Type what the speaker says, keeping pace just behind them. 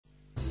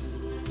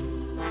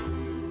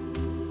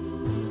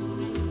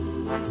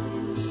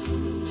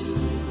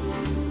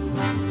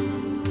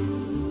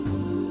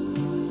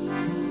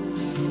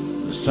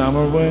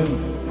summer wind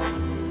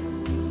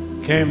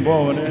came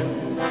blowing in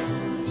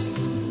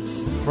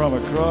from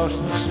across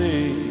the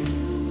sea.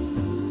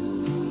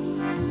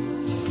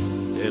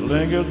 It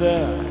lingered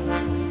there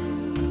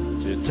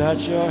to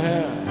touch your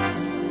hair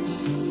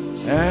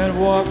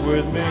and walk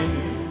with me.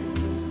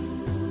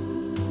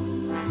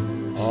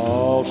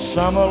 All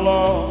summer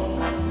long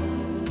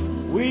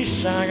we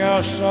sang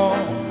our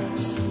song,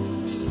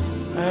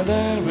 and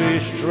then we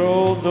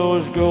strolled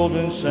those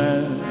golden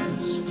sands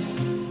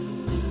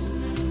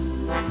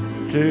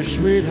to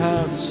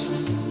sweethearts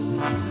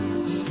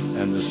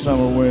and the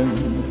summer wind.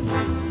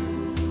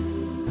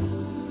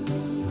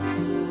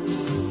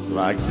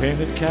 Like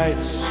painted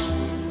kites,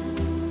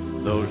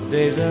 those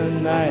days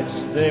and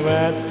nights, they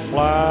went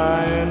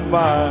flying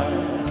by.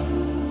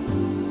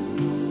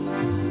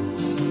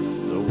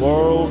 The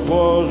world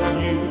was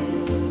new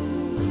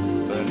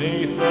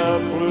beneath the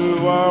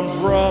blue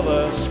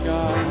umbrella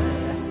sky.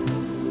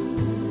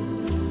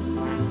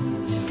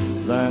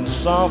 Then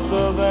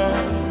softer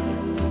than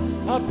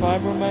a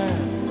piper man,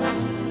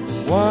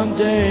 one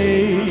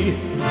day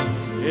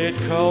it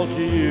called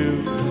to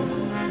you,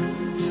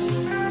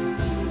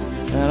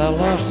 and I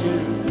lost you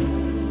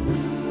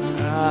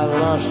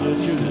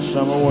to the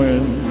summer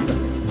wind.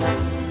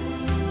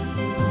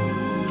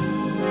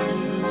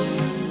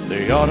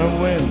 The autumn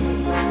wind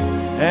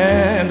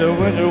and the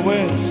winter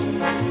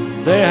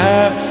winds, they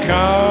have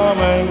come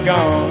and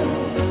gone,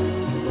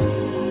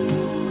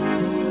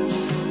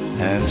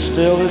 and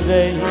still the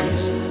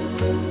days,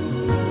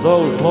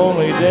 those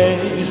lonely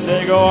days,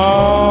 they go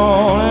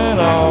on and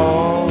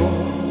on.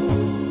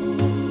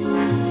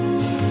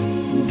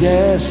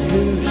 Guess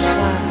who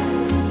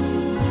sighed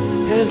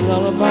his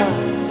lullaby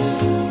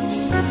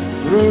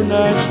through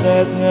nights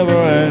that never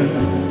end?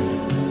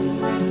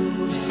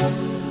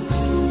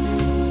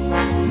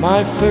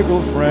 My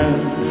fickle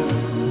friend,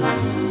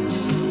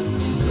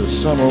 the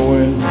summer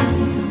wind.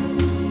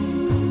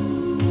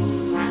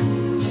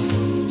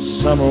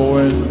 Summer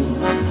wind,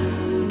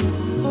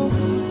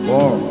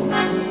 warm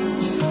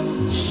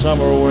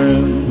summer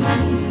wind.